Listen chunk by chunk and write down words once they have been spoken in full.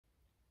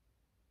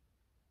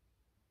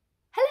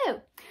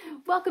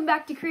Welcome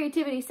back to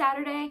Creativity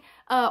Saturday,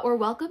 or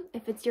welcome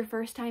if it's your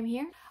first time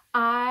here.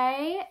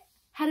 I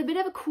had a bit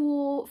of a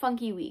cool,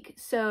 funky week.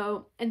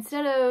 So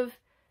instead of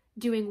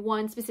doing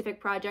one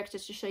specific project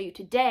just to show you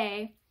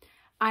today,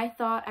 I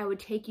thought I would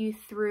take you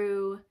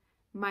through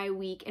my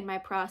week and my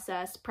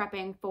process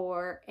prepping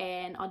for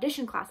an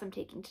audition class I'm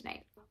taking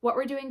tonight. What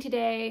we're doing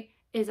today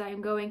is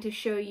I'm going to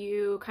show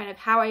you kind of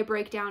how I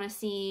break down a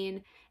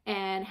scene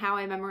and how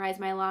I memorize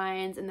my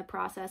lines in the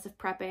process of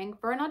prepping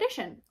for an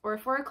audition or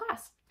for a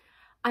class.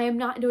 I am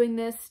not doing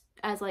this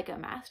as like a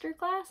master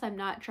class. I'm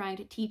not trying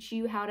to teach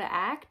you how to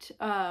act.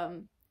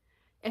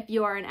 If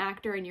you are an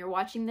actor and you're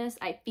watching this,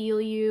 I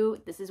feel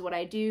you. This is what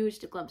I do,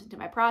 just a glimpse into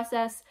my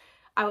process.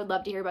 I would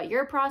love to hear about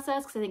your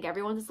process because I think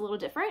everyone's is a little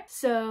different.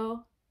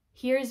 So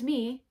here's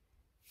me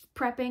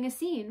prepping a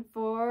scene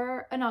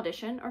for an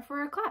audition or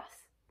for a class.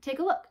 Take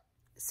a look.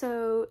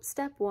 So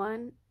step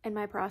one in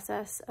my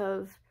process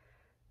of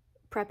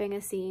prepping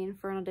a scene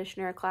for an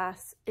audition or a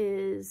class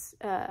is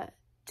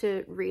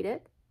to read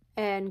it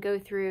and go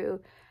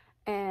through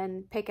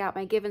and pick out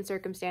my given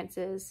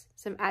circumstances,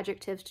 some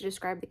adjectives to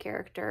describe the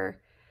character,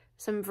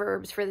 some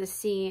verbs for the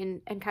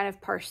scene, and kind of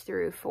parse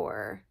through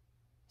for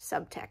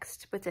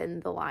subtext within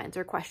the lines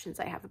or questions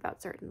I have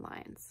about certain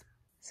lines.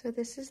 So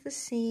this is the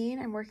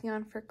scene I'm working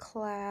on for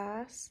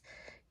class.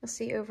 You'll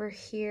see over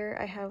here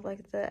I have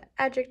like the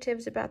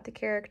adjectives about the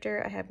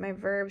character, I have my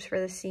verbs for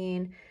the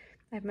scene,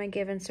 I have my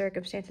given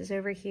circumstances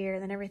over here,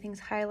 then everything's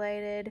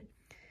highlighted.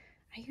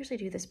 I usually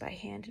do this by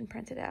hand and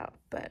print it out,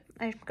 but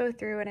I go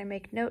through and I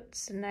make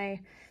notes and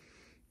I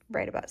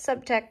write about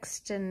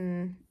subtext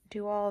and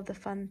do all of the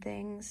fun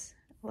things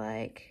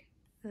like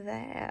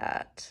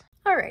that.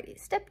 Alrighty,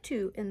 step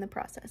two in the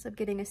process of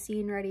getting a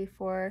scene ready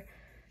for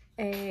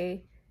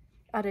a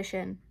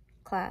audition,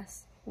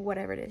 class,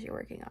 whatever it is you're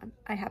working on.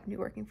 I happen to be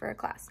working for a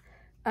class.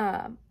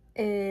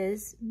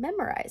 Is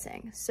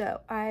memorizing. So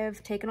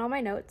I've taken all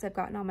my notes, I've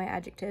gotten all my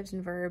adjectives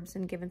and verbs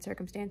and given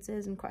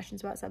circumstances and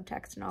questions about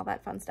subtext and all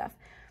that fun stuff.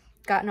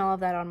 Gotten all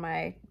of that on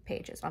my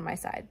pages, on my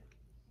side.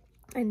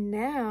 And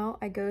now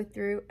I go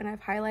through and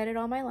I've highlighted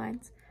all my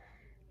lines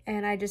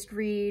and I just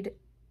read,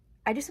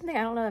 I do something,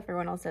 I don't know if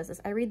everyone else does this,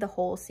 I read the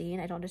whole scene,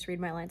 I don't just read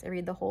my lines, I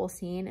read the whole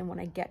scene, and when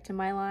I get to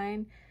my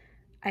line,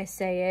 I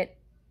say it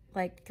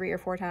like 3 or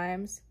 4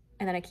 times,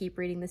 and then I keep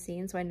reading the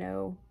scene so I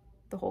know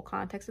the whole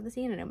context of the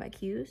scene. I know my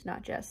cues,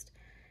 not just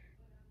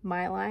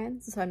my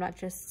lines. So I'm not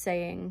just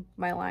saying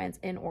my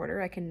lines in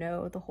order. I can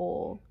know the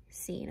whole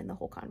scene and the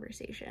whole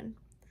conversation.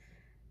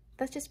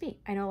 That's just me.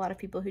 I know a lot of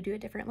people who do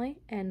it differently,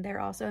 and they're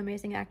also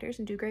amazing actors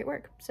and do great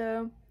work.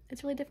 So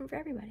it's really different for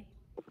everybody.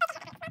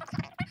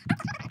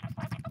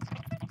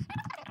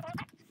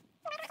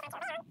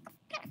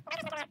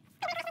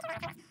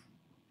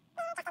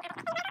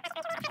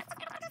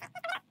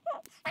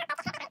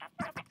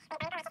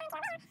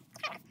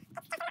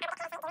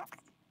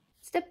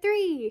 Step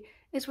 3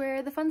 is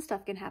where the fun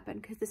stuff can happen,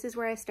 because this is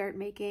where I start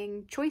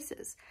making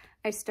choices.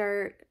 I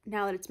start,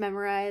 now that it's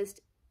memorized,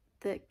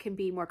 that can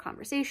be more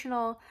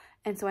conversational,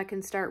 and so I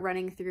can start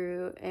running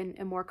through in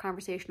a more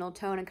conversational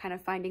tone and kind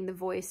of finding the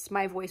voice,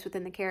 my voice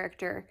within the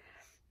character,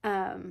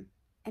 and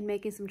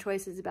making some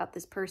choices about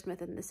this person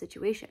within the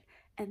situation.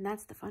 And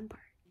that's the fun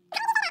part.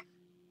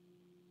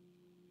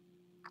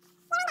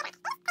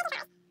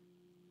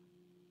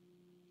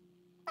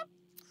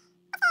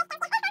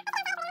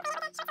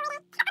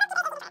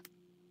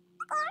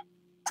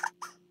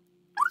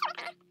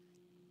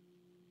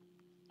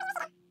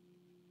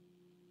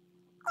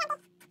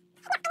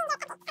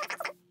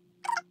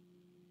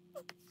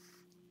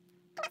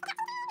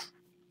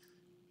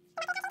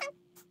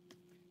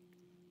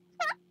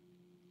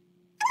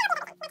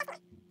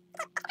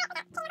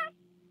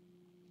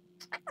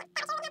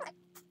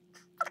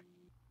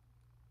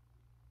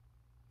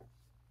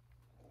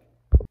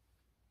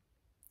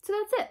 So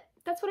that's it.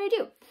 That's what I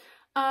do.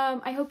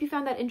 I hope you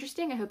found that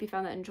interesting. I hope you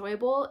found that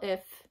enjoyable.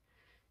 If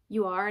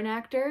you are an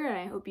actor, and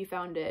I hope you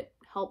found it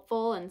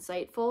helpful,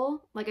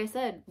 insightful. Like I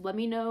said, let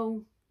me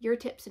know your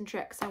tips and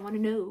tricks. I want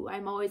to know.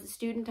 I'm always a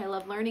student. I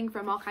love learning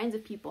from all kinds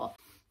of people.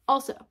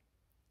 Also,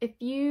 if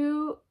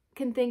you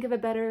can think of a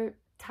better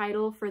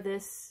title for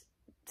this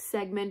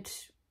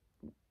segment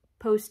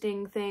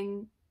posting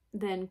thing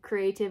than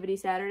Creativity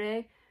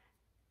Saturday,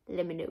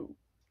 let me know.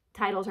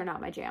 Titles are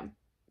not my jam.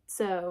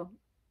 So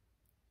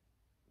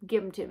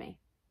give them to me.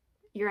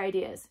 Your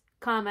ideas,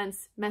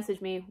 comments,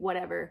 message me,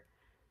 whatever.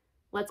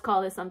 Let's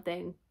call this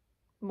something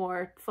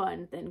more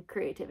fun than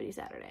Creativity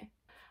Saturday.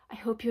 I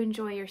hope you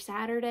enjoy your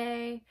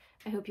Saturday.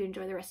 I hope you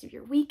enjoy the rest of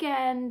your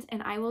weekend,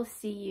 and I will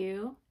see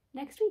you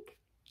next week.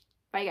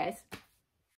 Bye, guys.